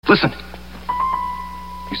Listen.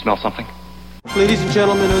 You smell something? Ladies and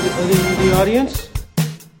gentlemen of the audience.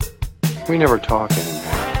 We never talk anymore.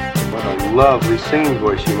 What a lovely singing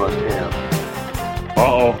voice you must have.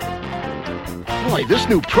 Uh-oh. Boy, this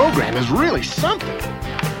new program is really something.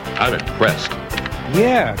 I'm impressed.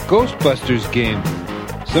 Yeah, Ghostbusters game.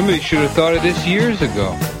 Somebody should have thought of this years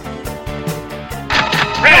ago.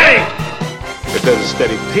 Ready! If there's a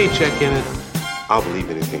steady paycheck in it, I'll believe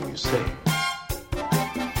anything you say.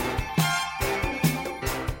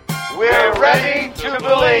 We're ready to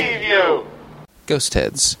believe you.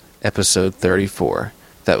 Ghostheads, episode 34.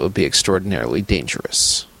 That would be extraordinarily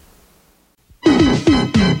dangerous.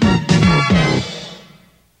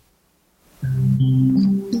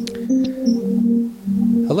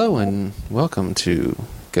 Hello and welcome to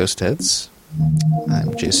Ghostheads.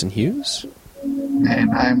 I'm Jason Hughes. And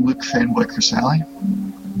I'm Luke Fanboy Crisali.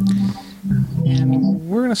 And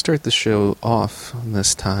we're going to start the show off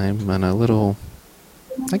this time on a little,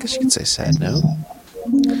 I guess you could say, sad note.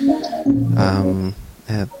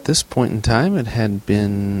 At this point in time, it had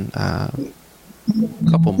been a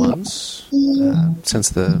couple months since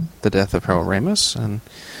the death of Harold Ramis, and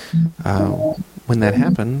when that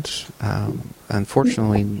happened,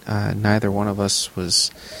 unfortunately, neither one of us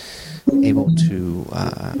was able to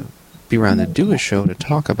be around to do a show to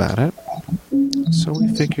talk about it. So we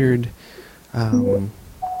figured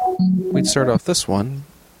we'd start off this one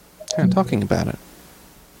kind of talking about it.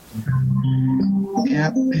 Yeah,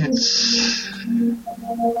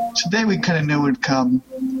 today we kind of knew it would come.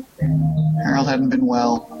 Harold hadn't been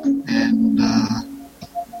well, and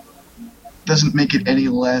doesn't make it any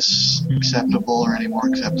less acceptable or any more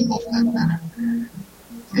acceptable for that matter.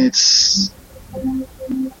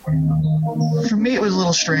 For me it was a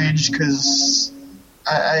little strange because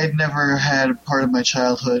I had never had a part of my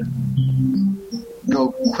childhood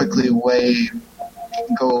go away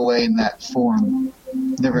in that form.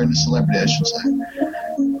 Never in a celebrity, I should say.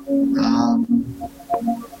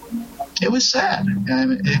 It was sad.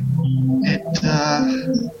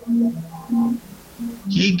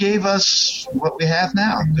 He gave us what we have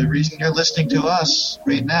now. The reason you're listening to us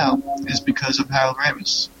right now is because of Harold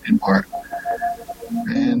Ramis, in part.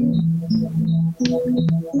 And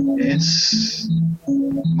it's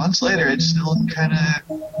months later, it still kind of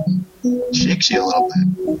shakes you a little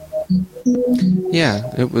bit.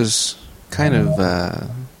 Yeah, it was kind of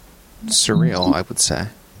surreal, I would say,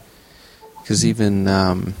 because even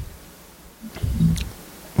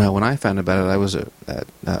when I found about it, I was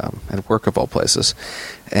at work of all places,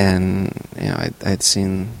 and I'd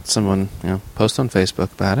seen someone post on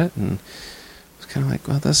Facebook about it, and I was kind of like,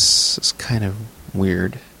 well, this is kind of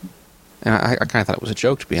weird, and I kind of thought it was a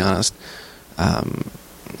joke, to be honest. And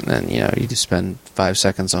you just spend 5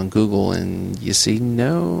 seconds on Google and you see,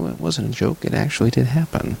 no, it wasn't a joke, it actually did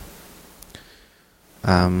happen.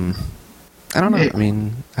 I don't know. I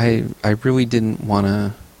mean, I really didn't want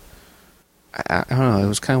to. I don't know. It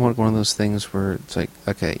was kind of one of those things where it's like,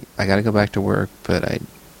 okay, I got to go back to work, but I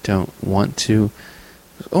don't want to.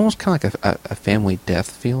 It was almost kind of like a family death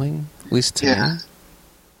feeling, at least to me.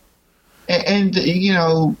 And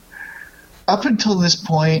up until this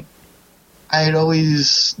point, I had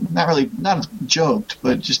always not joked,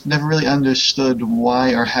 but just never really understood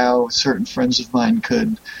why or how certain friends of mine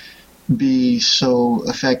could be so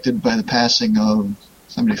affected by the passing of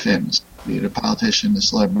somebody famous, be it a politician, a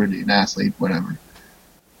celebrity, an athlete, whatever.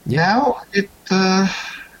 Yeah. Now,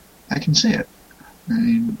 I can see it. I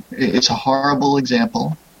mean, it's a horrible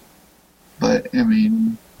example, but I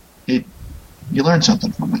mean, you learn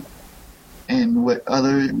something from it. And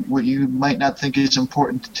what you might not think is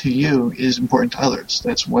important to you is important to others.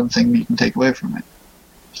 That's one thing you can take away from it.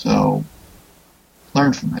 So,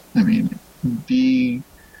 learn from it. I mean, be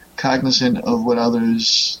cognizant of what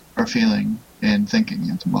others are feeling and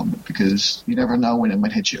thinking at the moment, because you never know when it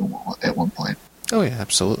might hit you at one point. Oh yeah,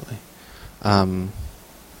 absolutely. And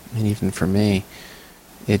even for me,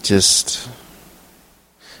 it just,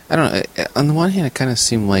 I don't know, on the one hand it kind of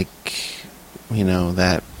seemed like,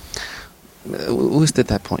 that, at least at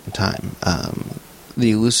that point in time,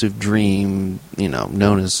 the elusive dream,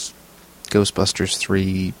 known as Ghostbusters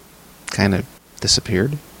 3 kind of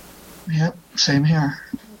disappeared. Yep, same here.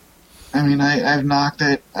 I mean, I've knocked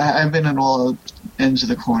it. I've been in all ends of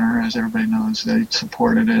the corner, as everybody knows. I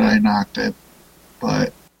supported it. I knocked it.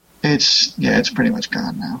 But it's pretty much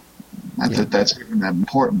gone now. Not that that's even that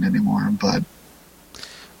important anymore, but...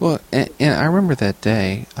 Well, and I remember that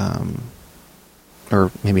day,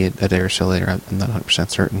 or maybe a day or so later, I'm not 100%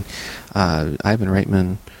 certain, Ivan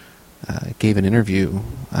Reitman gave an interview,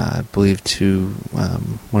 I believe, to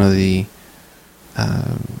one of the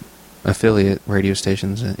affiliate radio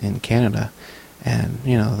stations in Canada, and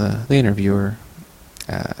the interviewer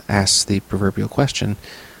asks the proverbial question,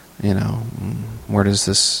 where does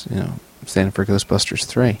this stand for Ghostbusters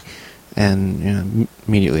 3? And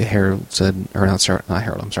immediately Harold said, or not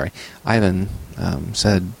Harold, I'm sorry, Ivan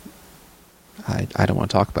said, I don't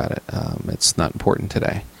want to talk about it. It's not important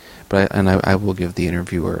today. But I will give the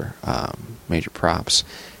interviewer major props.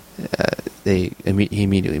 He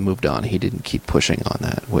immediately moved on. He didn't keep pushing on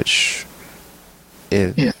that, which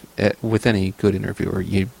with any good interviewer,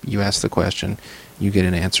 you ask the question, you get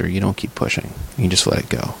an answer, you don't keep pushing. You just let it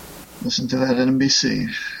go. Listen to that at NBC.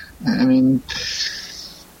 I mean,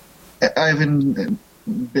 Ivan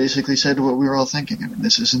basically said what we were all thinking. I mean,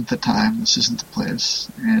 this isn't the time, this isn't the place.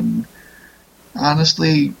 And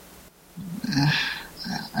honestly,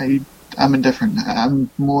 I'm indifferent. I'm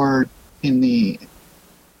more in the...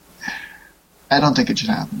 I don't think it should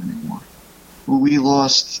happen anymore. We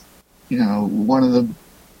lost, one of the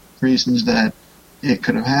reasons that it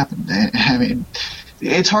could have happened. I mean,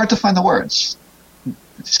 it's hard to find the words,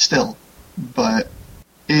 still. But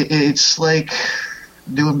it's like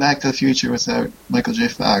doing Back to the Future without Michael J.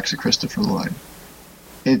 Fox or Christopher Lloyd.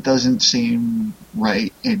 It doesn't seem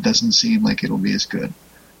right. It doesn't seem like it'll be as good.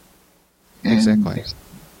 And exactly.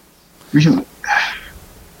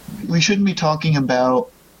 We shouldn't be talking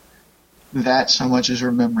about that so much as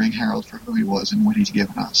remembering Harold for who he was and what he's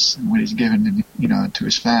given us, and what he's given, to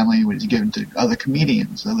his family, what he's given to other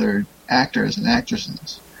comedians, other actors and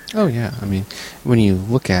actresses. Oh yeah, I mean, when you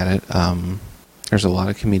look at it, there's a lot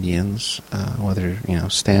of comedians, whether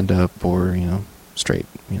stand-up or straight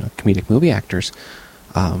comedic movie actors.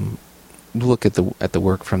 Look at the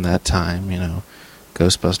work from that time,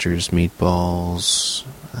 Ghostbusters, Meatballs,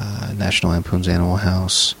 National Lampoon's Animal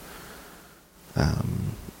House,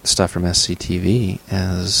 stuff from SCTV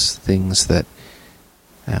as things that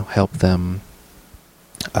help them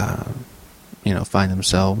find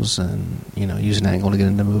themselves and use an angle to get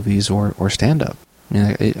into movies or stand up. I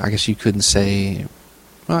mean, I guess you couldn't say.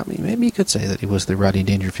 Well, I mean, maybe you could say that he was the Rodney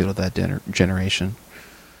Dangerfield of that generation.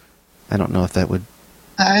 I don't know if that would.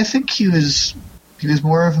 I think he was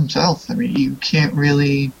more of himself. I mean, you can't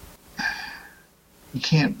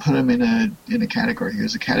put him in a category. He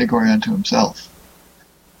was a category unto himself.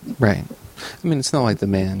 Right. I mean, it's not like the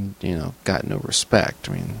man, got no respect.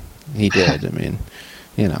 I mean, he did. I mean,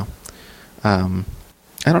 I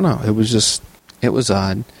don't know. It was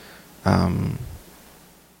odd.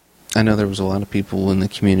 I know there was a lot of people in the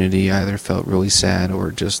community either felt really sad or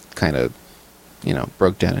just kind of,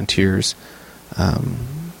 broke down in tears.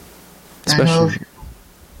 Especially,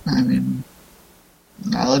 I mean,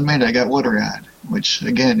 I'll admit I got watery-eyed, which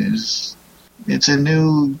again it's a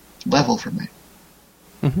new level for me.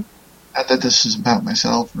 Mm-hmm. Not that this is about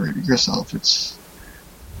myself or yourself.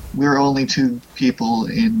 We're only two people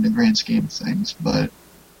in the grand scheme of things, but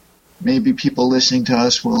maybe people listening to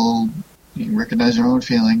us will recognize their own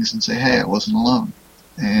feelings and say, "Hey, I wasn't alone."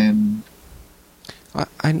 And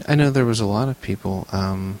I know there was a lot of people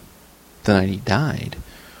the night he died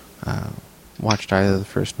watched either the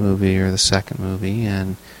first movie or the second movie,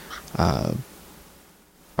 and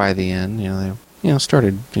by the end, they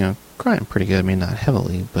started crying pretty good. I mean, not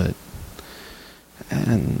heavily, but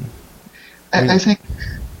I think.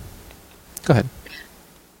 Go ahead.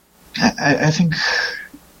 I think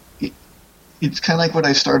it's kind of like what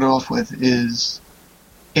I started off with.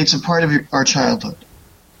 It's a part of our childhood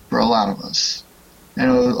for a lot of us. I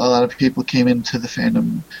know a lot of people came into the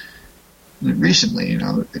fandom recently.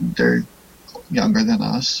 They're younger than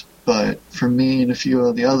us, but for me and a few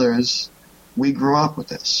of the others, we grew up with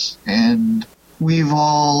this, and we've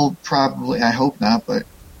all probably, I hope not, but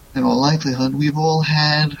in all likelihood, we've all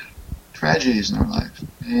had tragedies in our life.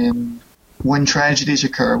 And when tragedies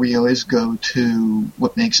occur, we always go to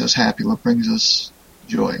what makes us happy, what brings us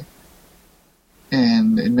joy.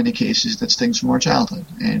 And in many cases, that's things from our childhood.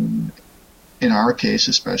 And in our case,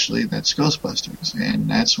 especially, that's Ghostbusters. And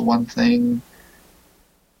that's one thing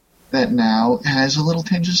that now has a little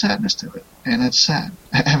tinge of sadness to it. And it's sad.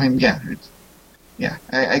 I mean,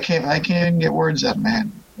 I can't even get words out of my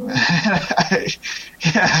head.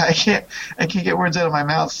 I can't get words out of my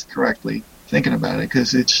mouth correctly thinking about it,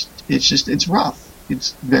 because it's rough.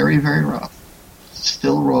 It's very, very rough. It's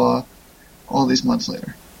still raw all these months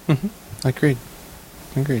later. Mm-hmm. Agreed.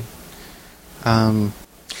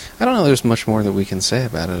 I don't know there's much more that we can say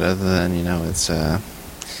about it other than, it's a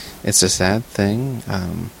sad thing.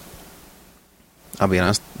 I'll be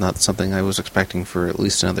honest, not something I was expecting for at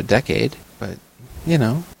least another decade, but,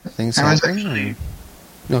 things happen.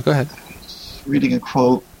 No, go ahead. I was reading a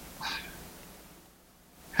quote.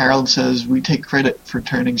 Harold says, "We take credit for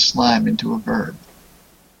turning slime into a verb."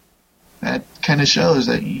 That kind of shows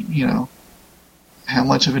that, how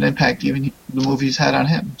much of an impact even the movie's had on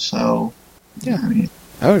him. So, Yeah, I mean,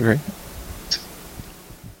 I would agree.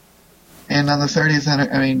 and on the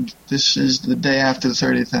 30th, this is the day after the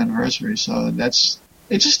 30th anniversary, so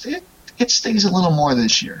it stings a little more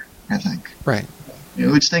this year, I think. Right. It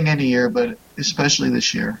would sting any year, but especially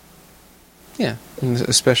this year. Yeah, and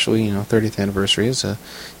especially 30th anniversary is a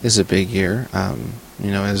big year.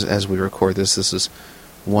 As we record this is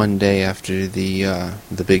one day after the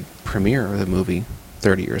big premiere of the movie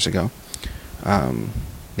 30 years ago.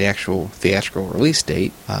 The actual theatrical release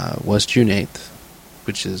date was June 8th,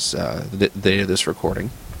 which is the day of this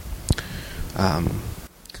recording.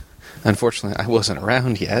 Unfortunately, I wasn't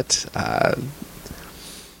around yet.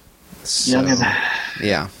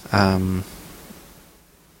 Yeah.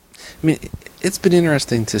 It's been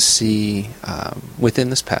interesting to see within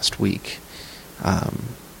this past week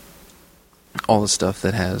all the stuff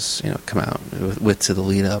that has come out to the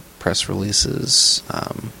lead up, press releases,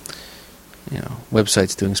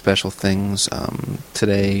 websites doing special things.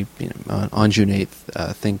 Today, on June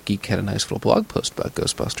 8th, Think Geek had a nice little blog post about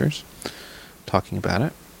Ghostbusters, talking about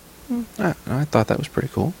it. I thought that was pretty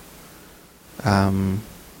cool.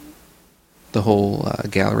 The whole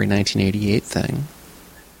Gallery 1988 thing,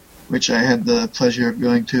 which I had the pleasure of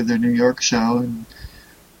going to their New York show and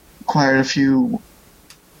acquired a few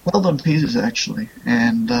well-done pieces, actually,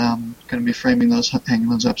 and going to be hanging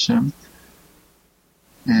those up soon.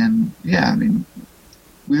 And, yeah,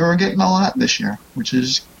 we were getting a lot this year, which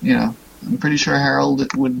is, I'm pretty sure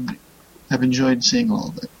Harold would have enjoyed seeing all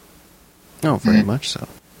of it. Oh, very much so.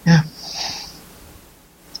 Yeah.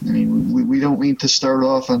 We don't mean to start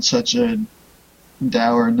off on such a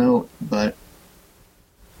dour note, but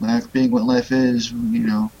life being what life is,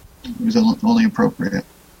 it was only appropriate.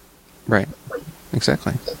 Right.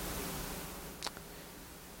 Exactly.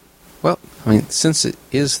 Well, since it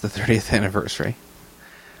is the 30th anniversary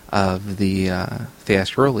of the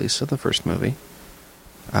theatrical release of the first movie,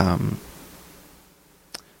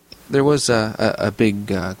 there was a big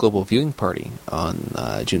global viewing party on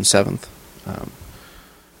June 7th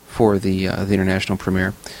for the international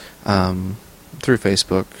premiere through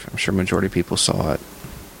Facebook. I'm sure majority of people saw it.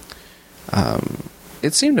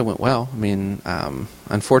 It seemed it went well.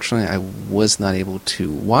 Unfortunately, I was not able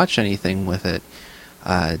to watch anything with it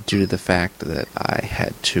due to the fact that I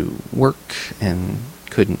had to work and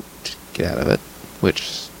couldn't get out of it, which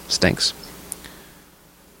stinks.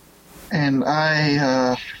 And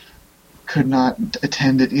I could not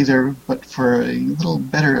attend it either, but for a little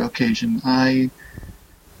better occasion. I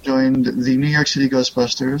joined the New York City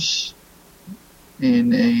Ghostbusters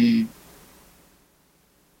in a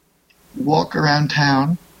walk around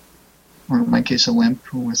town, or in my case a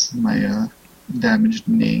limp with my damaged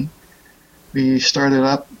knee. We started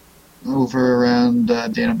up over around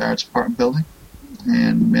Dana Barrett's apartment building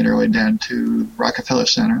and made our way down to Rockefeller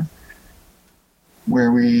Center,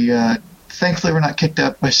 where we thankfully were not kicked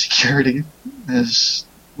out by security, as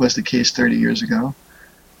was the case 30 years ago.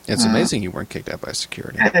 It's amazing you weren't kicked out by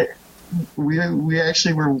security. We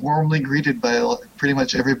actually were warmly greeted by pretty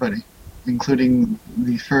much everybody, including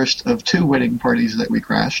the first of two wedding parties that we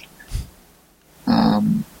crashed.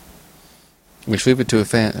 Which leave it to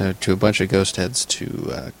a bunch of Ghostheads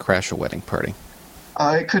to crash a wedding party.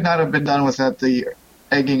 It could not have been done without the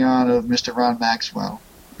egging on of Mr. Ron Maxwell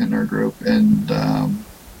in our group, and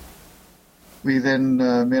we then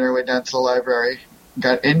made our way down to the library,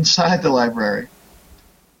 got inside the library,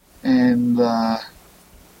 and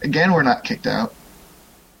again we're not kicked out,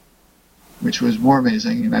 which was more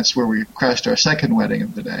amazing, and that's where we crashed our second wedding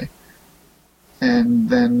of the day. And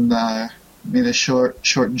then made a short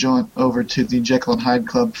jaunt over to the Jekyll and Hyde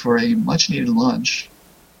Club for a much-needed lunch,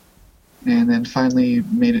 and then finally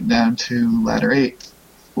made it down to Ladder 8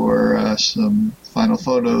 for some final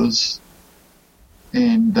photos.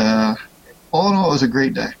 And all in all, it was a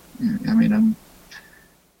great day. I'm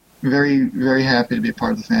very, very happy to be a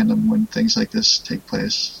part of the fandom when things like this take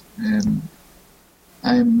place. And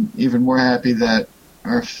I'm even more happy that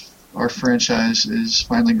our franchise is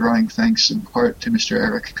finally growing thanks in part to Mr.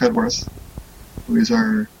 Eric Cudworth, who is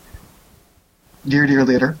our dear, dear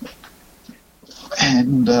leader.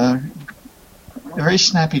 And a very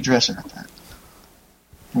snappy dresser at that,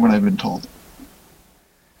 from what I've been told.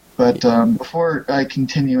 But before I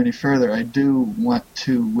continue any further, I do want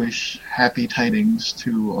to wish happy tidings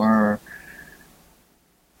to our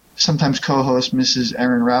sometimes co-host, Mrs.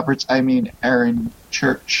 Erin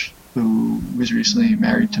Church, who was recently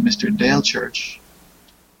married to Mr. Dale Church.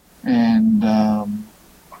 And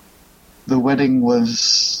the wedding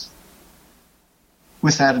was,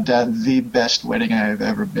 without a doubt, the best wedding I've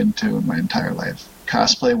ever been to in my entire life.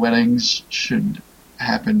 Cosplay weddings should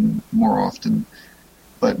happen more often,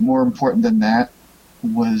 but more important than that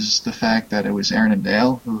was the fact that it was Aaron and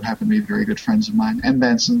Dale, who happen to be very good friends of mine, and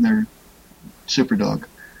Benson, their super dog.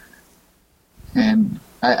 And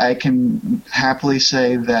I can happily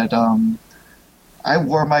say that I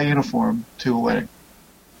wore my uniform to a wedding.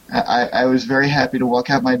 I was very happy to walk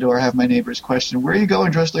out my door, have my neighbors question, "Where are you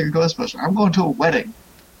going dressed like a Ghostbuster?" "I'm going to a wedding."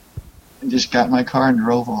 And just got in my car and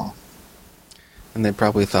drove off. And they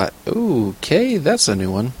probably thought, "Ooh, okay, that's a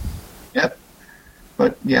new one." Yep.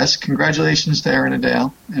 But yes, congratulations to Aaron and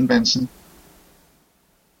Dale and Benson.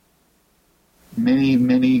 Many,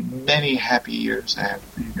 many, many happy years ahead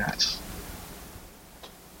for you guys.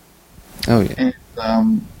 Oh, yeah.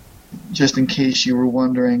 And just in case you were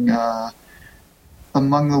wondering,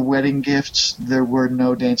 among the wedding gifts, there were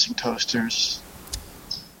no dancing toasters.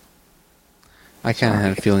 I kind of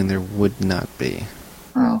had a feeling there would not be.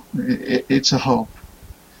 Well, it's a hope.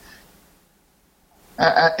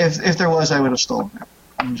 If there was, I would have stolen it.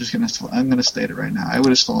 I'm gonna state it right now. I would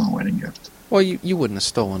have stolen a wedding gift. Well, you wouldn't have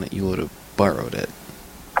stolen it. You would have borrowed it.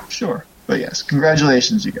 Sure, but yes,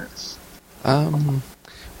 congratulations, you guys.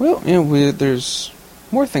 Well, there's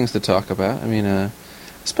more things to talk about. I mean,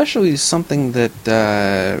 especially something that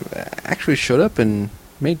actually showed up and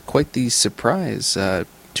made quite the surprise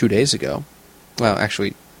 2 days ago. Well,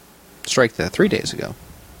 actually, strike that 3 days ago.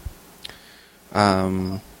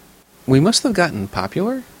 We must have gotten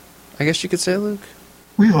popular, I guess you could say, Luke.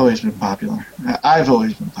 We've always been popular. I've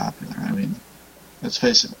always been popular. I mean, let's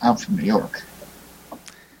face it, I'm from New York.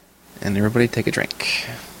 And everybody take a drink.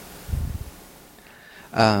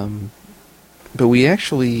 But we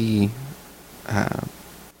actually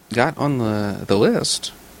got on the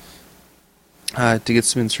list to get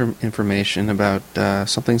some information about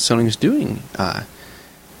something Sony's doing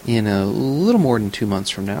in a little more than 2 months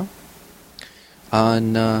from now.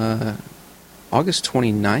 On August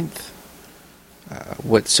 29th,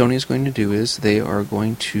 what Sony is going to do is they are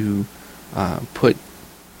going to put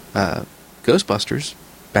Ghostbusters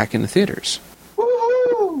back in the theaters.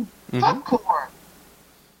 Woohoo! Mm-hmm. Popcorn!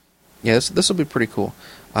 Yeah, this will be pretty cool.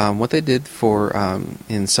 What they did for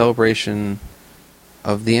in celebration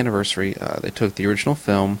of the anniversary, they took the original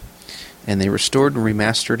film and they restored and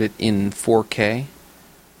remastered it in 4K.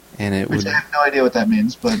 And I have no idea what that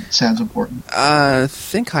means, but it sounds important.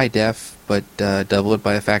 Think high def, but double it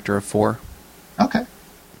by a factor of 4. Okay.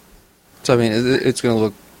 So I mean, it's going to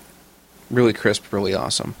look really crisp, really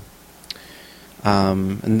awesome.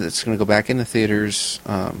 And it's going to go back into theaters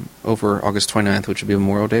over August 29th, which will be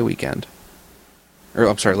Memorial Day weekend. Or,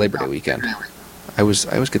 I'm sorry, Labor Day weekend. I always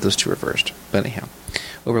get those two reversed. But anyhow,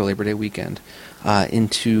 over Labor Day weekend,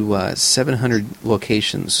 into 700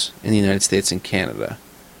 locations in the United States and Canada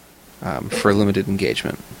for limited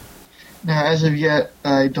engagement. Now, as of yet,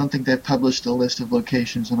 I don't think they've published a list of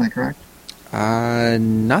locations. Am I correct?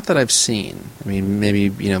 Not that I've seen. I mean, maybe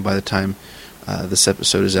by the time this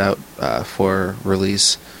episode is out for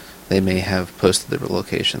release, they may have posted their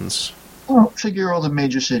locations. Well, figure all the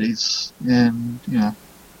major cities, and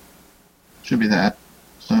should be that.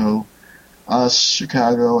 So, us,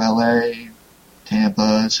 Chicago, LA,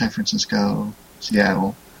 Tampa, San Francisco,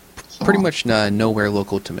 Seattle. So pretty much nowhere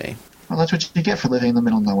local to me. Well, that's what you get for living in the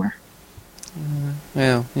middle of nowhere.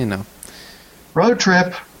 Well, Road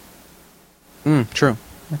trip. True.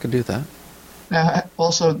 I could do that. Now,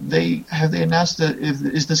 also, have they announced that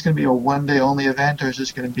is this going to be a one-day only event, or is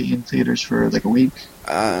this going to be in theaters for like a week?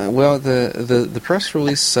 Well, the press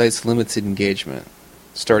release cites limited engagement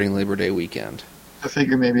starting Labor Day weekend. I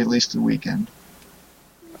figure maybe at least a weekend.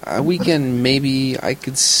 A weekend, maybe I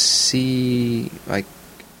could see like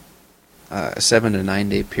a 7 to 9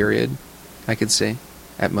 day period. I could see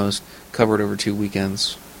at most covered over 2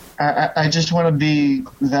 weekends. I just want to be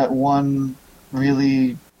that one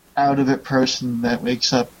really out of it person that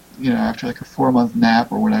wakes up, after like a 4-month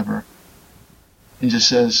nap or whatever, and just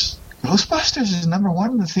says, "Ghostbusters is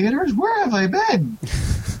 #1 in the theaters? Where have I been?"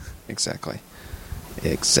 Exactly.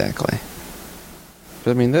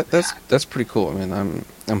 But I mean, that's pretty cool. I mean,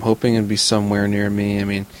 I'm hoping it'd be somewhere near me. I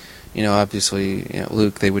mean, obviously,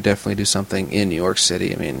 Luke, they would definitely do something in New York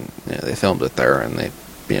City. I mean, they filmed it there, and they,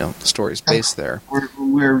 the story's based there.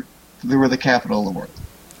 We're the capital of the world.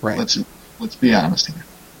 Right. Let's be honest here.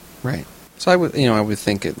 Right. So I would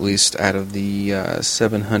think at least out of the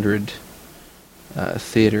 700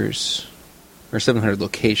 theaters or 700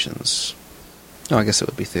 locations. No, I guess it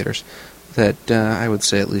would be theaters. That I would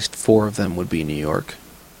say at least 4 of them would be New York.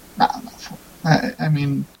 Not 4. I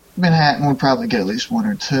mean, Manhattan would probably get at least 1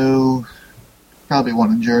 or 2. probably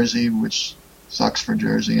one in Jersey, which sucks for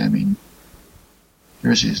Jersey. I mean,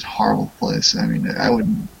 Jersey is a horrible place. I mean, I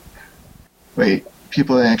wouldn't... Wait,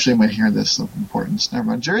 people actually might hear this of importance. Never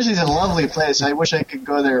mind. Jersey's a lovely place. I wish I could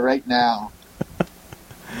go there right now.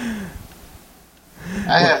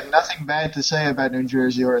 I have nothing bad to say about New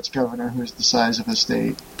Jersey or its governor, who's the size of a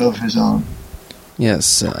state of his own.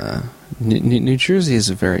 Yes, New Jersey is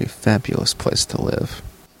a very fabulous place to live.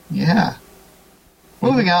 Yeah.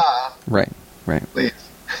 Moving on. Right. Please.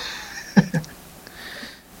 I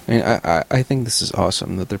mean, I think this is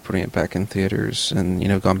awesome that they're putting it back in theaters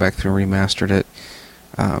and, gone back through and remastered it.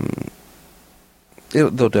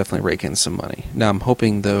 They'll definitely rake in some money. Now, I'm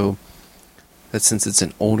hoping, though, that since it's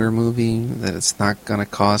an older movie, that it's not going to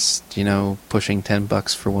cost, pushing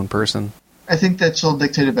 $10 for one person. I think that's all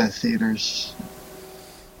dictated by theaters.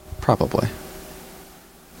 Probably.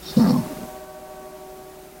 So.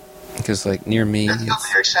 Because, near me... Is that the old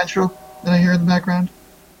New York Central that I hear in the background?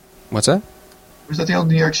 What's that? Was that the old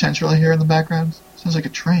New York Central I hear in the background? Sounds like a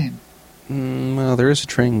train. Well, there is a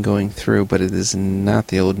train going through, but it is not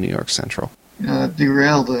the old New York Central. It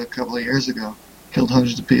derailed a couple of years ago. Killed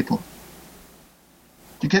hundreds of people.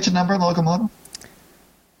 Did you catch a number on the locomotive?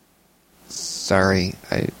 Sorry,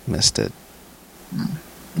 I missed it.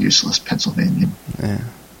 Useless Pennsylvanian. Yeah.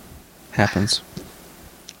 Happens.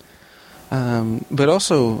 But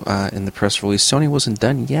also, in the press release, Sony wasn't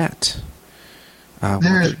done yet.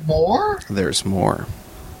 There's more? There's more.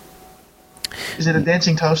 Is it a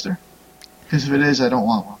dancing toaster? Because if it is, I don't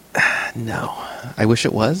want one. No. I wish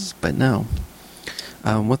it was, but no.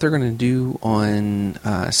 What they're going to do on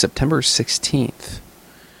September 16th,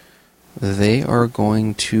 they are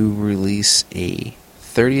going to release a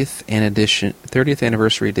 30th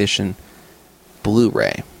anniversary edition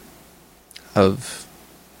Blu-ray of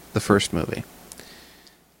the first movie.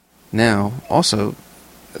 Now, also,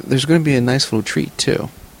 there's going to be a nice little treat, too.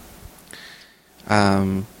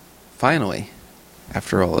 Finally,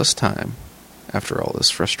 after all this time, after all this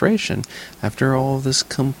frustration, after all this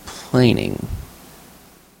complaining,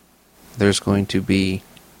 there's going to be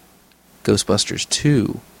Ghostbusters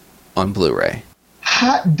 2 on Blu-ray.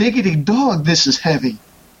 Hot diggity dog, this is heavy.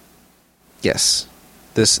 Yes.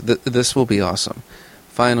 This will be awesome.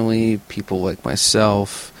 Finally, people like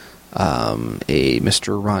myself, a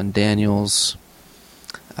Mr. Ron Daniels,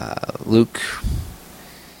 Luke,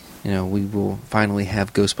 we will finally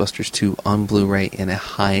have Ghostbusters 2 on Blu-ray in a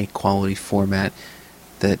high-quality format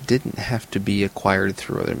that didn't have to be acquired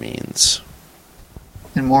through other means.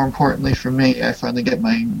 And more importantly for me, I finally get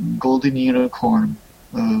my golden unicorn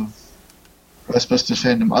of Ghostbusters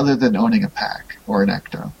fandom other than owning a pack or an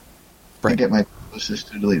Ecto. Right. I get my closest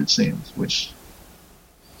to deleted scenes, which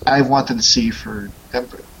I've wanted to see for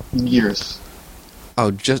years.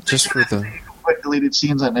 Oh, just for the... Put deleted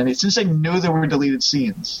scenes on any... Since I knew there were deleted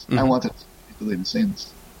scenes, I wanted to see deleted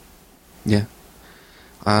scenes. Yeah.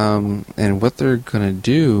 And what they're going to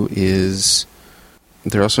do is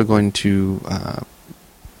they're also going to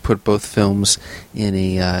put both films in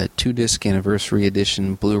a 2-disc anniversary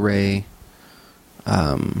edition Blu-ray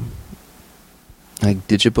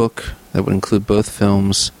digibook that would include both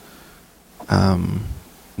films.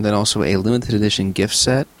 Then also a limited edition gift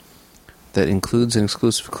set that includes an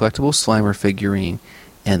exclusive collectible Slimer figurine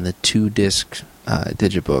and the 2-disc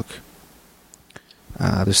digibook.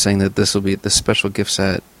 They're saying that this special gift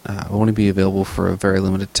set will only be available for a very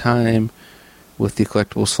limited time, with the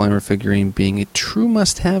collectible Slimer figurine being a true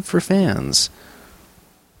must-have for fans.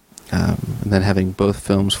 And then having both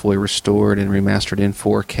films fully restored and remastered in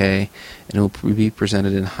 4K, and it will be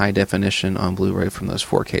presented in high definition on Blu-ray from those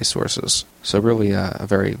 4K sources. So really a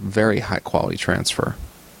very, very high-quality transfer.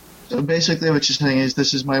 So basically what you're saying is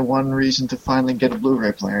this is my one reason to finally get a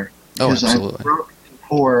Blu-ray player. Because absolutely. I'm broke and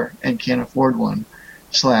poor and can't afford one.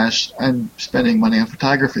 / I'm spending money on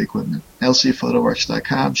photography equipment.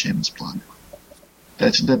 LCPhotoworks.com, shameless plug.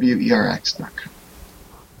 That's WERX.com.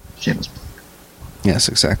 Shameless plug. Yes,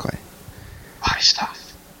 exactly. Buy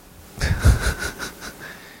stuff.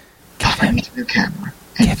 Give him a new camera.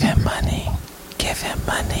 Give him money. Give him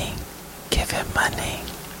money. Give him money.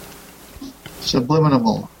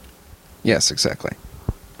 Subliminal. Yes, exactly.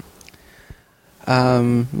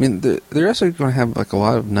 They're also going to have a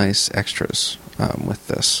lot of nice extras with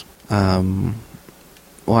this. A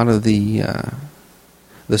lot of the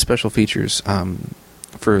special features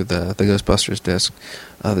for the Ghostbusters disc.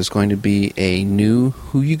 There's going to be a new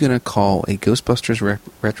Who You Gonna Call a Ghostbusters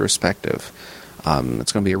retrospective.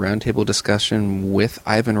 It's going to be a roundtable discussion with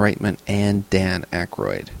Ivan Reitman and Dan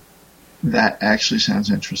Aykroyd. That actually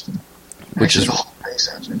sounds interesting. The whole thing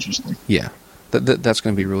sounds interesting. Yeah. That's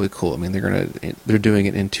going to be really cool. I mean, they're doing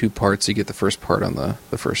it in 2 parts. You get the first part on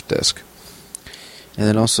the first disc. And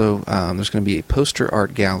then also, there's going to be a poster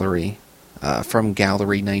art gallery from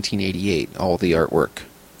Gallery 1988, all the artwork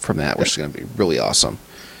from that, which is going to be really awesome,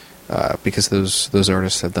 because those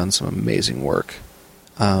artists have done some amazing work.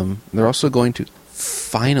 They're also going to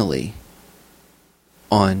finally,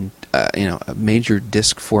 on a major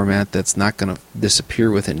disc format that's not going to disappear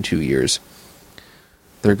within 2 years,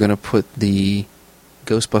 they're going to put the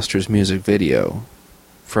Ghostbusters music video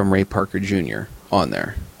from Ray Parker Jr. on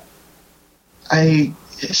there. I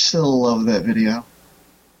still love that video.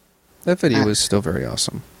 That video is still very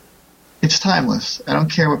awesome. It's timeless. I don't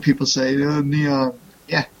care what people say. Neon.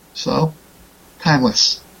 Yeah, so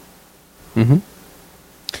timeless. Mm-hmm.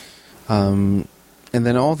 And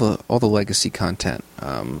then all the legacy content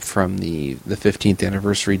from the 15th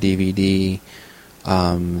anniversary DVD,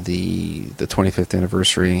 the 25th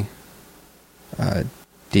anniversary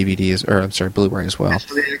DVD Blu-ray as well.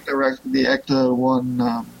 So the Ecto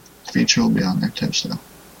 1 feature will be on there too. So.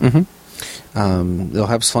 Mm-hmm. They'll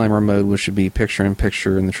have Slimer mode, which would be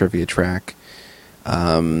picture-in-picture in the trivia track.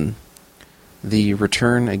 The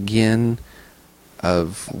return again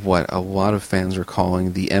of what a lot of fans are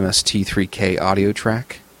calling the MST3K audio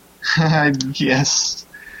track. Yes.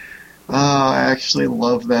 Oh, I actually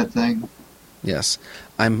love that thing. Yes.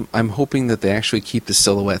 I'm hoping that they actually keep the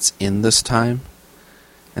silhouettes in this time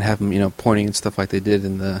and have them, pointing and stuff like they did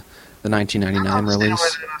in the 1999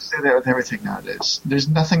 release. I don't say that with everything nowadays. There's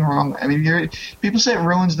nothing wrong. I mean, people say it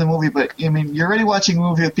ruins the movie, but I mean, you're already watching a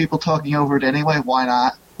movie with people talking over it anyway. Why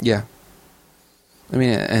not? Yeah. I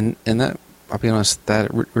mean, and that, I'll be honest,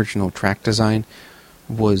 that original track design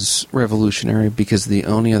was revolutionary because the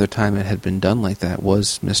only other time it had been done like that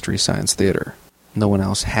was Mystery Science Theater. No one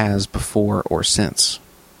else has before or since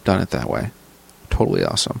done it that way. Totally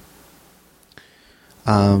awesome.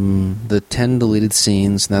 The 10 deleted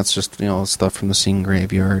scenes, and that's just, stuff from the scene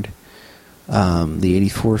graveyard. The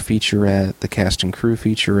 84 featurette, the cast and crew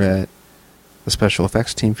featurette, the special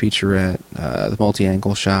effects team featurette, the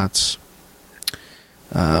multi-angle shots.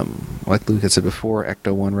 Like Luke had said before,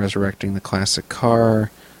 Ecto 1 resurrecting the classic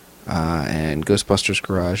car, and Ghostbusters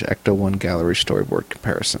Garage Ecto 1 gallery storyboard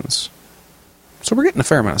comparisons. So we're getting a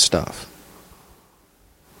fair amount of stuff.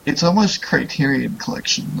 It's almost Criterion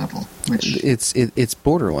Collection level. Which It's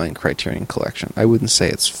borderline Criterion Collection. I wouldn't say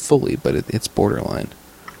it's fully, but it's borderline.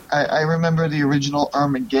 I remember the original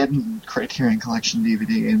Armageddon Criterion Collection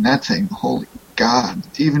DVD, and that thing, holy God,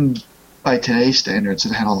 even by today's standards,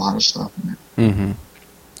 it had a lot of stuff in it. Mm-hmm.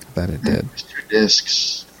 That it did. 2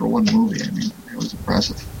 discs for 1 movie. I mean, it was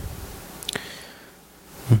impressive.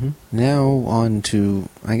 Mm-hmm. Now on to,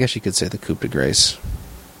 I guess you could say, the coup de grace.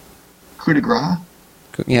 Coup de grace?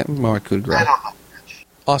 Yeah, more coup de grace. I don't know.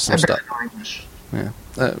 Awesome stuff.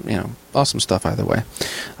 Yeah, awesome stuff either way.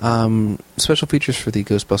 Special features for the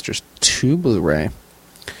Ghostbusters 2 Blu-ray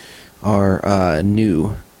are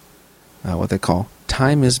new, what they call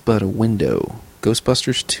Time is But a Window,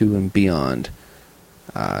 Ghostbusters 2 and Beyond.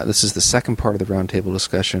 This is the second part of the roundtable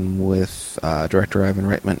discussion with director Ivan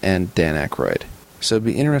Reitman and Dan Aykroyd. So it'd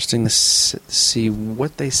be interesting to see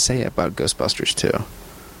what they say about Ghostbusters 2.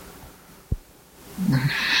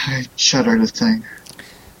 I shudder to think.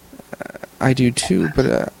 I do too,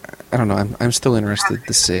 but I don't know. I'm still interested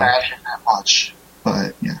to see. That much,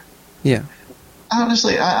 but yeah. Yeah.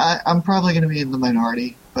 Honestly, I'm probably going to be in the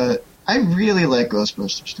minority, but I really like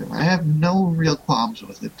Ghostbusters 2. I have no real qualms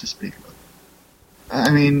with it to speak of.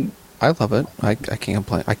 I mean, I love it. I can't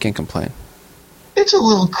complain. It's a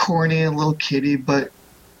little corny and a little kiddie, but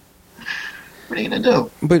what are you going to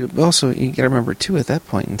do? But also, you got to remember too, at that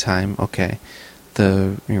point in time, okay,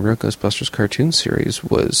 the Real Ghostbusters cartoon series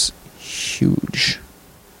was huge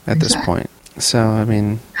at this point. So, I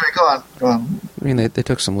mean... Go on. I mean, they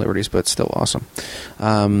took some liberties, but still awesome.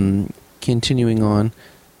 Continuing on,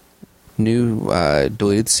 new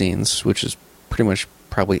deleted scenes, which is pretty much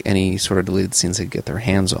probably any sort of deleted scenes they get their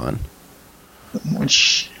hands on.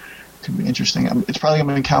 Which could be interesting. It's probably going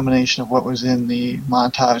to be a combination of what was in the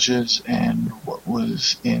montages and what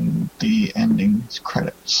was in the ending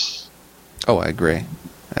credits. Oh, I agree.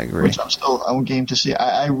 Which I'm game to see.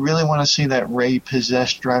 I really want to see that Ray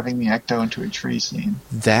possessed driving the Ecto into a tree scene.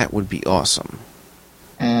 That would be awesome.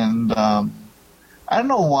 And I don't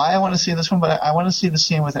know why I want to see this one, but I want to see the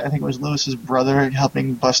scene with, I think it was Lewis's brother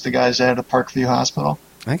helping bust the guys out of Parkview Hospital.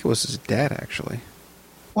 I think it was his dad, actually.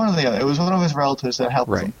 One or the other. It was one of his relatives that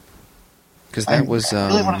helped him. Because that was... I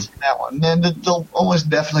really want to see that one. And then they'll almost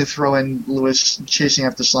definitely throw in Lewis chasing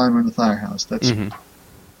after Slimer in the firehouse. That's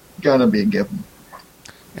gonna be a given.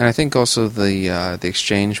 And I think also the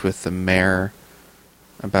exchange with the mayor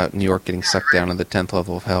about New York getting sucked down to the 10th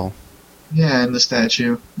level of hell. Yeah, and the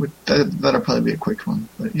statue. That'll probably be a quick one.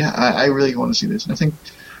 But yeah, I really want to see this. And I think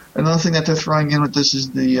another thing that they're throwing in with this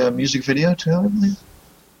is the music video, too, I believe.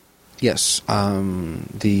 Yes,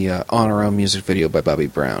 the On Our Own music video by Bobby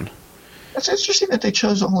Brown. It's interesting that they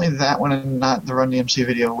chose only that one and not the Run DMC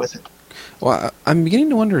video with it. Well, I'm beginning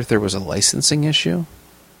to wonder if there was a licensing issue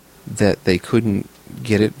that they couldn't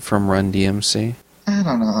get it from Run DMC. I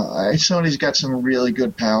don't know. Sony's got some really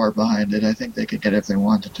good power behind it. I think they could get it if they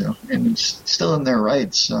wanted to. And it's still in their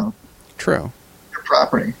rights, so... True. Their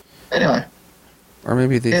property. Anyway. Or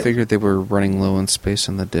maybe they figured they were running low on space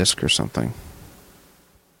on the disc or something.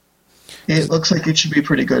 It looks like it should be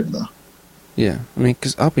pretty good, though. Yeah. I mean,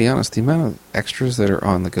 because I'll be honest, the amount of extras that are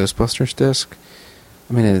on the Ghostbusters disc,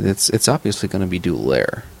 I mean, it's obviously going to be dual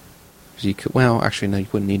layer. You could, well, actually, no, you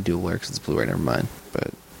wouldn't need dual layer because it's Blu-ray, never mind.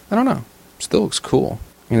 But, I don't know. Still looks cool.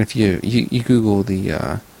 And if you Google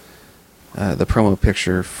the promo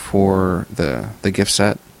picture for the gift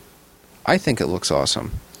set, I think it looks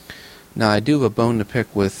awesome. Now, I do have a bone to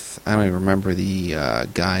pick with, I don't even remember the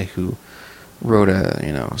guy who wrote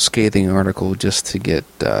a scathing article just to get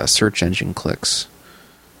search engine clicks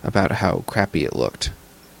about how crappy it looked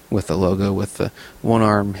with the logo, with the one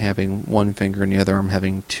arm having one finger and the other arm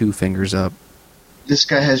having two fingers up. This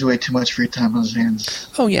guy has way too much free time on his hands.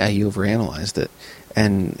 Oh yeah, he overanalyzed it.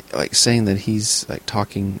 And like saying that he's like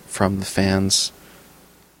talking from the fans.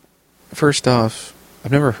 First off,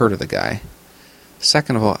 I've never heard of the guy.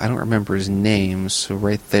 Second of all, I don't remember his name, so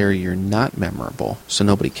right there you're not memorable, so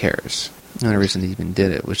nobody cares. The only reason he even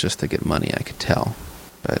did it was just to get money, I could tell.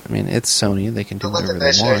 But, I mean, it's Sony, they can do whatever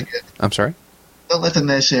they want. I'm sorry? Don't let the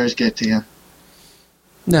naysayers get to you.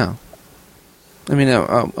 No. I mean,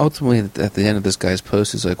 ultimately, at the end of this guy's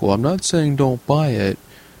post, he's like, well, I'm not saying don't buy it.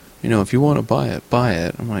 You know, if you want to buy it, buy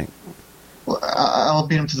it. I'm like... Well, I'll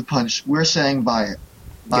beat him to the punch. We're saying buy it.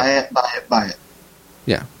 Buy it, buy it, buy it.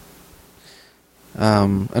 Yeah.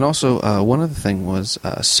 And also, one other thing was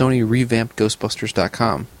Sony revamped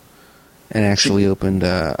Ghostbusters.com and actually opened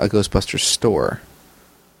a Ghostbusters store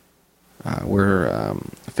where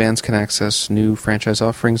fans can access new franchise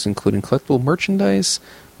offerings, including collectible merchandise,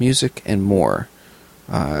 music, and more.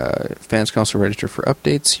 Fans can also register for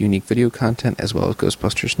updates, unique video content, as well as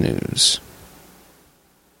Ghostbusters news.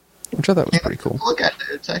 Which I thought was pretty cool. Look at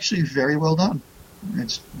it. It's actually very well done.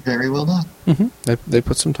 It's very well done. Mm-hmm. They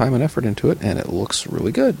put some time and effort into it, and it looks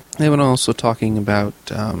really good. They've been also talking about,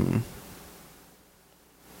 a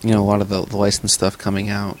lot of the licensed stuff coming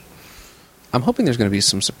out. I'm hoping there's going to be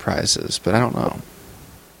some surprises, but I don't know.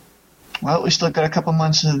 Well, we still got a couple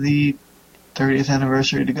months of the 30th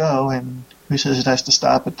anniversary to go, and who says it has to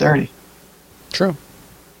stop at 30? True.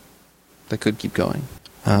 They could keep going.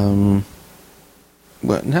 Well,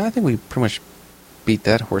 now I think we pretty much beat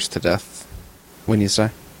that horse to death. Wouldn't you say?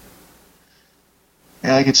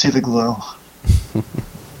 Yeah, I could see the glow.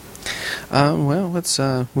 Well, let's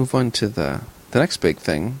move on to the next big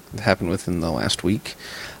thing that happened within the last week.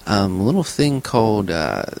 A little thing called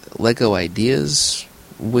Lego Ideas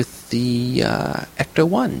with the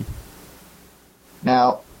Ecto-1.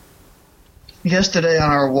 Now, yesterday on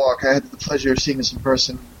our walk, I had the pleasure of seeing this in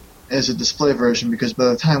person as a display version because by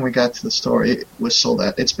the time we got to the store, it was sold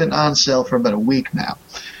out. It's been on sale for about a week now.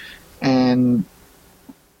 And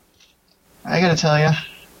I gotta tell you,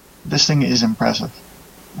 this thing is impressive.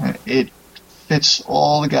 It fits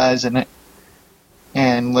all the guys in it,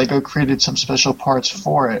 and Lego created some special parts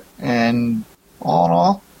for it, and all in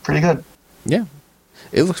all, pretty good. Yeah,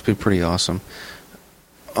 it looks pretty awesome.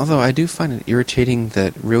 Although I do find it irritating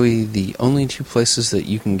that really the only two places that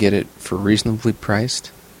you can get it for reasonably priced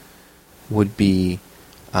would be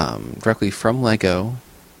directly from Lego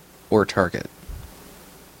or Target.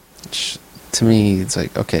 Which, to me, it's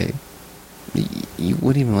like, okay, you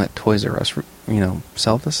wouldn't even let Toys R Us,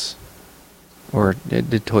 sell this? Or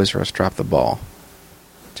did Toys R Us drop the ball?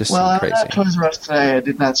 Just well, crazy. I'm at Toys R Us today. I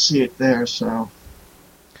did not see it there, so...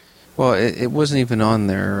 Well, it wasn't even on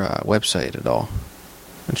their website at all,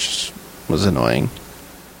 which was annoying.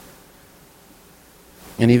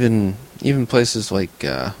 And even places like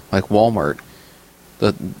Walmart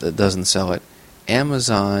that doesn't sell it.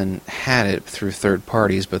 Amazon had it through third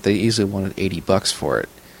parties, but they easily wanted $80 for it.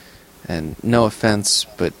 And no offense,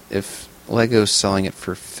 but if Lego's selling it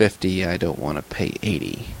for $50, I don't want to pay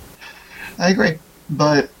 $80. I agree,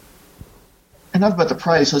 but enough about the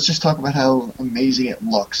price. Let's just talk about how amazing it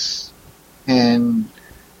looks. And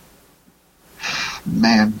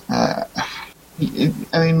man,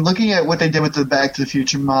 looking at what they did with the Back to the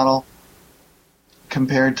Future model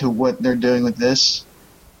compared to what they're doing with this,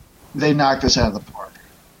 they knocked us out of the park.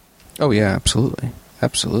 Oh yeah, absolutely.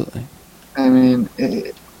 absolutely. I mean,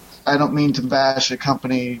 I don't mean to bash a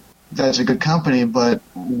company that's a good company, but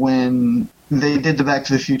when they did the Back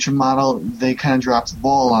to the Future model, they kind of dropped the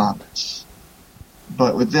ball on this.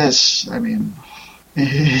 But with this, I mean,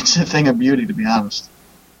 it's a thing of beauty, to be honest.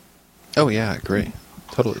 Oh, yeah, I agree.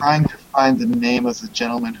 Totally. Trying to find the name of the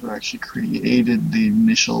gentleman who actually created the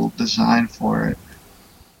initial design for it.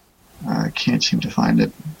 I can't seem to find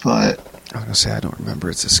it, but... I was going to say, I don't remember.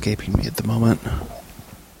 It's escaping me at the moment.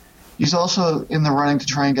 He's also in the running to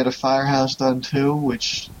try and get a firehouse done, too,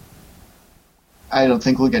 which I don't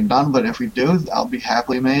think will get done, but if we do, I'll be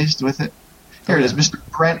happily amazed with it. Here it is. Mr.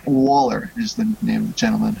 Brent Waller is the name of the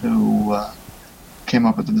gentleman who came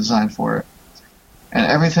up with the design for it. And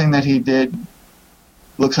everything that he did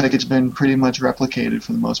looks like it's been pretty much replicated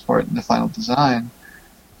for the most part in the final design.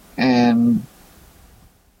 And,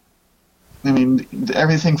 I mean,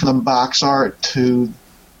 everything from the box art to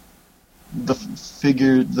the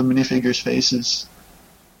minifigures' faces.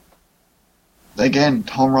 Again,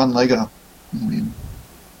 home run Lego. I mean,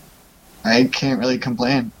 I can't really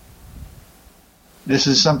complain. This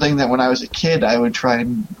is something that when I was a kid I would try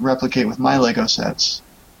and replicate with my Lego sets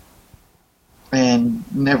and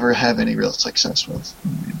never have any real success with.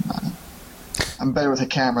 I mean, I'm better with a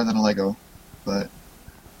camera than a Lego, but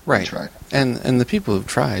right. I tried. And the people who've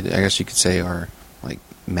tried, I guess you could say, are like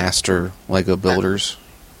master Lego builders.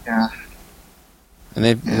 Yeah. And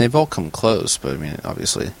they've all come close, but I mean,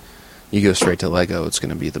 obviously, you go straight to Lego, it's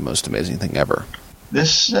going to be the most amazing thing ever.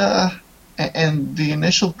 This, and the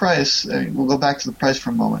initial price, we'll go back to the price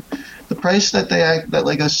for a moment. The price that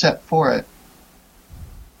Lego set for it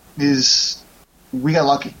is, we got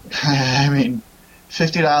lucky. I mean,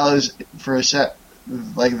 $50 for a set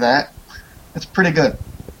like that, that's pretty good.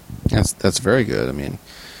 That's very good. I mean,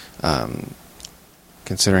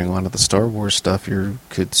 considering a lot of the Star Wars stuff, you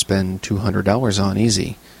could spend $200 on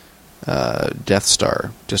easy. Death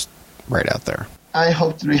Star, just right out there. I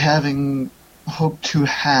hope to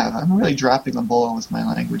have. I'm really dropping the ball with my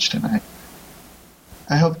language tonight.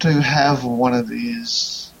 I hope to have one of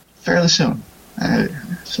these fairly soon.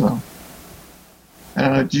 So, I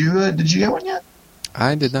don't know. Did you get one yet?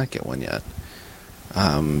 I did not get one yet.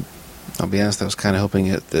 I'll be honest. I was kind of hoping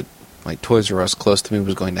that like Toys R Us close to me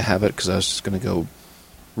was going to have it because I was just going to go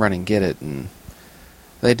run and get it, and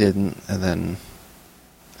they didn't. And then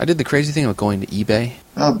I did the crazy thing of going to eBay.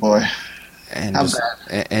 Oh boy! And how just,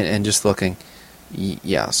 bad? And just looking.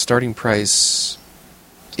 Yeah, starting price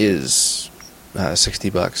is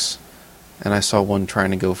 $60, and I saw one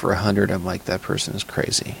trying to go for $100. I'm like, that person is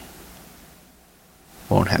crazy.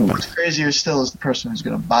 Won't happen. What's crazier still is the person who's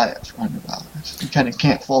going to buy it for $100. You kind of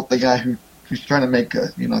can't fault the guy who's trying to make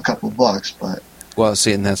a couple of bucks, but well,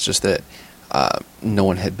 see, and that's just it. No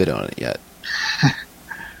one had bid on it yet,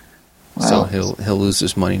 well, so he'll lose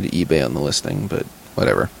his money to eBay on the listing. But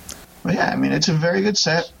whatever. Well, yeah, I mean, it's a very good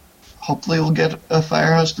set. Hopefully we'll get a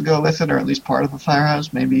firehouse to go with it, or at least part of a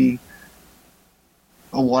firehouse, maybe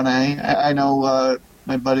a 1A. I know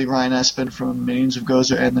my buddy Ryan Espen from Minions of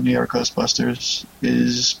Gozer and the New York Ghostbusters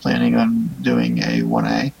is planning on doing a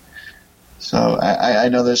 1A. So I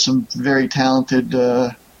know there's some very talented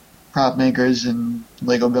prop makers and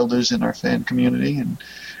Lego builders in our fan community, and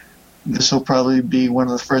this will probably be one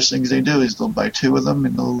of the first things they do is they'll buy 2 of them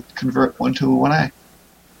and they'll convert one to a 1A.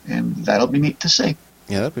 And that'll be neat to see.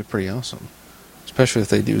 Yeah, that'd be pretty awesome. Especially if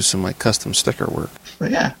they do some like custom sticker work.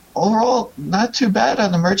 But yeah, overall, not too bad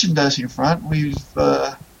on the merchandising front. We've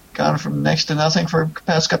gone from next to nothing for the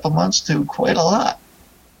past couple months to quite a lot.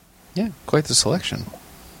 Yeah, quite the selection.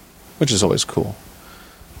 Which is always cool.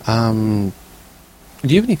 Do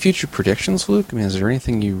you have any future predictions, Luke? I mean, is there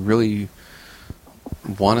anything you really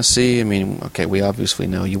want to see? I mean, okay, we obviously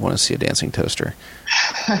know you want to see a dancing toaster.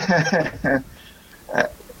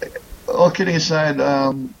 All kidding aside,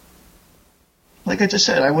 like I just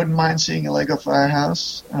said, I wouldn't mind seeing a Lego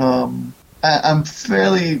Firehouse. I'm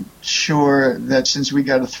fairly sure that since we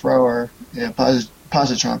got a thrower,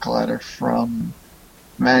 positron collider from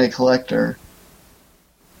Matty Collector,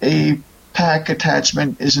 a pack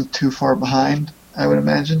attachment isn't too far behind, I would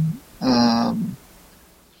imagine. So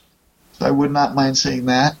I would not mind seeing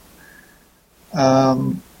that.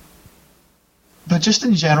 But just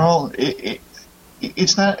in general,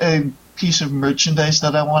 it's not a piece of merchandise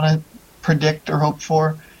that I want to predict or hope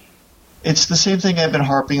for. It's the same thing I've been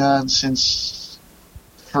harping on since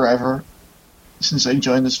forever, since I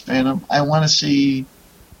joined this fandom. I want to see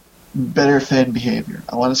better fan behavior.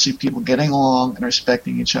 I want to see people getting along and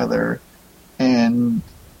respecting each other. And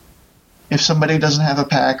if somebody doesn't have a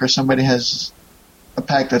pack or somebody has a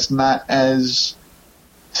pack that's not as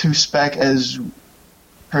to spec as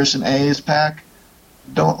person A's pack,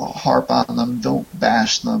 don't harp on them, don't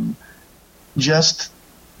bash them. Just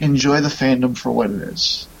enjoy the fandom for what it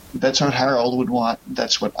is. That's what Harold would want.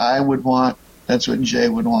 That's what I would want. That's what Jay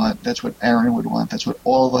would want. That's what Aaron would want. That's what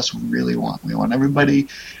all of us really want. We want everybody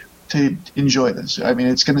to enjoy this. I mean,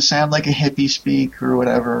 it's going to sound like a hippie speak or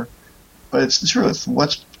whatever, but it's the truth.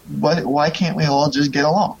 Why can't we all just get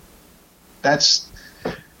along?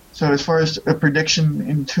 So as far as a prediction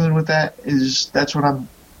in tune with that's what I'm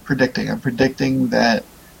predicting. I'm predicting that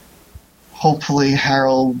hopefully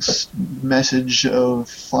Harold's message of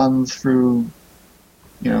fun through,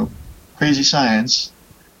 crazy science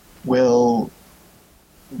will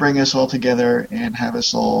bring us all together and have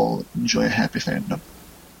us all enjoy a happy fandom.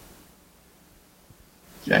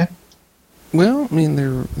 Jay? Well, I mean,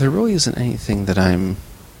 there really isn't anything that I'm,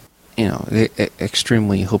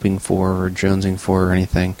 extremely hoping for or jonesing for or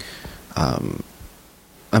anything. I'm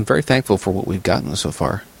very thankful for what we've gotten so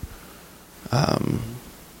far.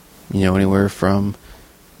 Anywhere from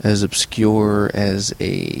as obscure as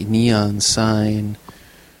a neon sign,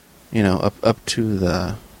 up to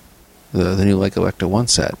the new Lego Ecto 1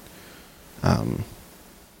 set.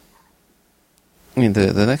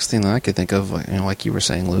 The next thing that I could think of, like you were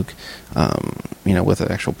saying, Luke, with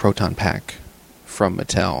an actual proton pack from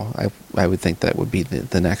Mattel, I would think that would be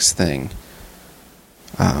the next thing.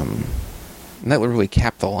 And that would really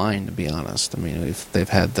cap the line, to be honest. I mean, they've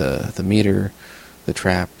had the meter, the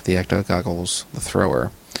trap, the ecto goggles, the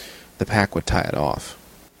thrower. The pack would tie it off.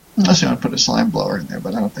 Unless you want to put a slime blower in there,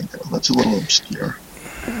 but I don't think that's a little obscure.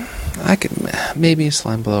 I could maybe a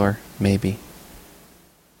slime blower, maybe.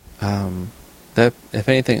 That, if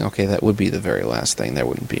anything, okay, that would be the very last thing. There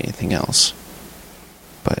wouldn't be anything else.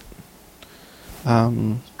 But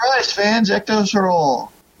surprise, fans! Ectos are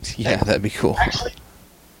all. Yeah, that'd be cool. Actually,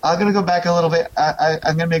 I'm gonna go back a little bit.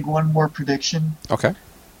 I'm gonna make one more prediction. Okay.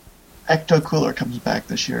 Ecto Cooler comes back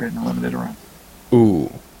this year in a limited run.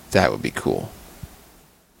 Ooh, that would be cool.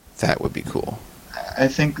 That would be cool. I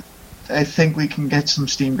think we can get some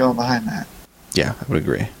steam going behind that. Yeah, I would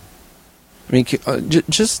agree. I mean,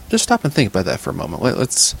 just stop and think about that for a moment.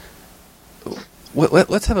 Let's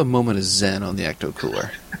have a moment of zen on the Ecto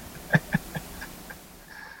Cooler.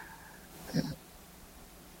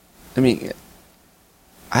 I mean,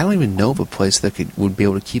 I don't even know of a place that would be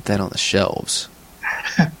able to keep that on the shelves.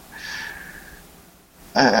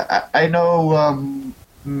 I know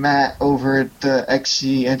Matt over at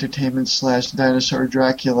XC Entertainment / Dinosaur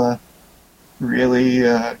Dracula really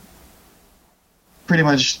pretty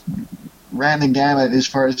much ran the gamut as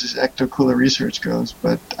far as this Ecto Cooler research goes.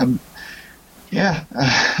 But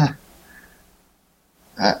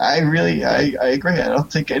I agree. I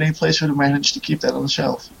don't think any place would have managed to keep that on the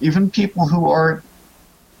shelf. Even people who aren't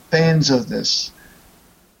fans of this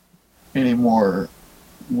anymore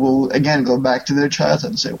will again go back to their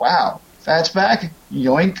childhood and say, "Wow, that's back!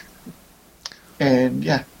 Yoink!" And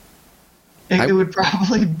yeah, it would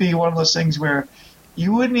probably be one of those things where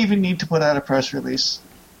you wouldn't even need to put out a press release,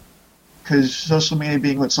 because social media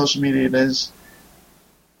being what social media is,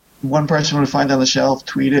 one person would find it on the shelf,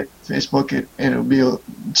 tweet it, Facebook it, and it would be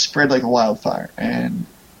spread like a wildfire. And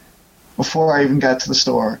before I even got to the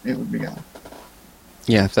store, it would be gone.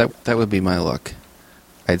 Yeah, that would be my luck.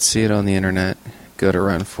 I'd see it on the internet, go to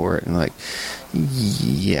run for it, and like,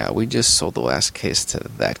 yeah, we just sold the last case to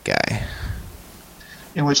that guy.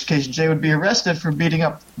 In which case, Jay would be arrested for beating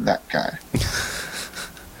up that guy.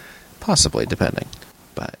 Possibly, depending.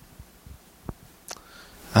 But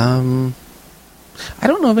I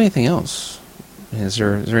don't know of anything else. Is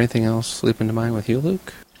there anything else leap into mind with you,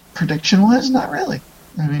 Luke? Prediction-wise, not really.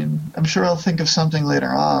 I mean, I'm sure I'll think of something later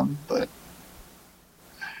on, but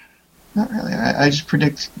not really. I just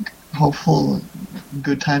predict hopeful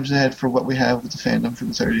good times ahead for what we have with the fandom for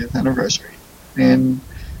the 30th anniversary. And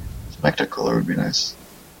Ecto Cooler would be nice.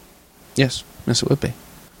 Yes, it would be.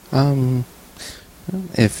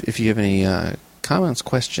 If you have any comments,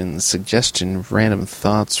 questions, suggestions, random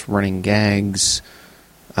thoughts, running gags,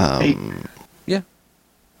 hey, yeah,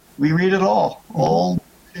 we read it all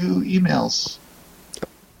to emails.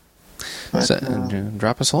 But,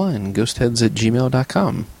 drop us a line,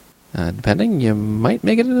 ghostheads@gmail.com. Depending, you might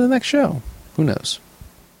make it into the next show. Who knows?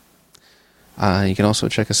 You can also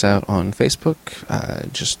check us out on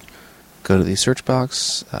Facebook. Just go to the search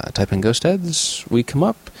box, type in Ghostheads. We come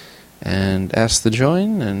up and ask to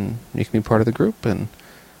join, and you can be part of the group. And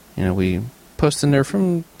we post in there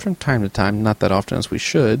from time to time, not that often as we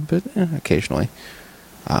should, but occasionally.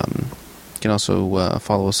 You can also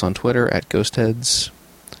follow us on Twitter at Ghostheads.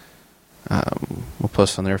 We'll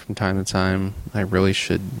post on there from time to time. I really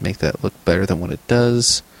should make that look better than what it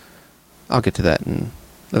does. I'll get to that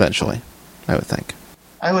eventually, I would think.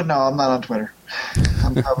 I would know. I'm not on Twitter.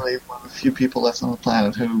 I'm probably one of the few people left on the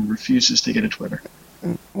planet who refuses to get a Twitter.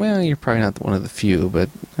 Well, you're probably not one of the few, but...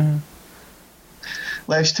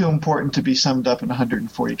 Life's too important to be summed up in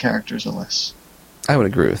 140 characters or less. I would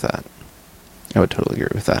agree with that. I would totally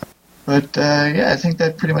agree with that. But, yeah, I think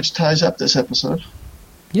that pretty much ties up this episode.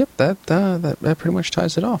 Yep, that pretty much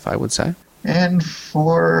ties it off, I would say. And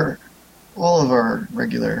for all of our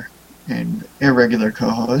regular and irregular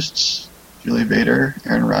co-hosts, Julie Vader,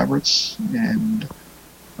 Aaron Roberts, and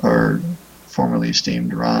our formerly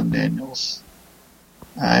esteemed Ron Daniels,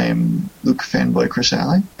 I'm Luke Fanboy Chris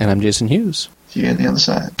Alley. And I'm Jason Hughes. See you on the other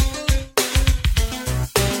side.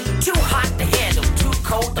 Too hot to handle, too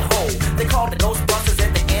cold to hold. They called the Ghostbusters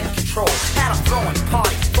and they're in control. Had a throwing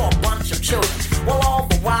party for a bunch of children. Well, all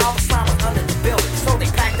the while, the slime was under the building. So they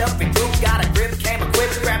packed up and group, got a grip, came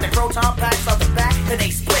equipped, grabbed their proton packs out the back, then they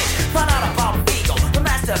split. Found out about Vigo, the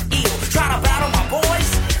master of evil. Trying to battle my boys?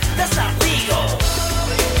 That's not legal.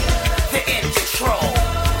 They're in control.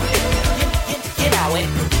 You know it.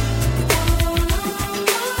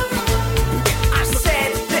 I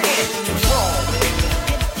said they're in control.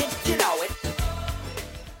 You know it.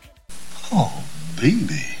 Oh,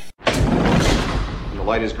 baby. The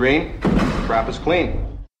light is green, the trap is clean.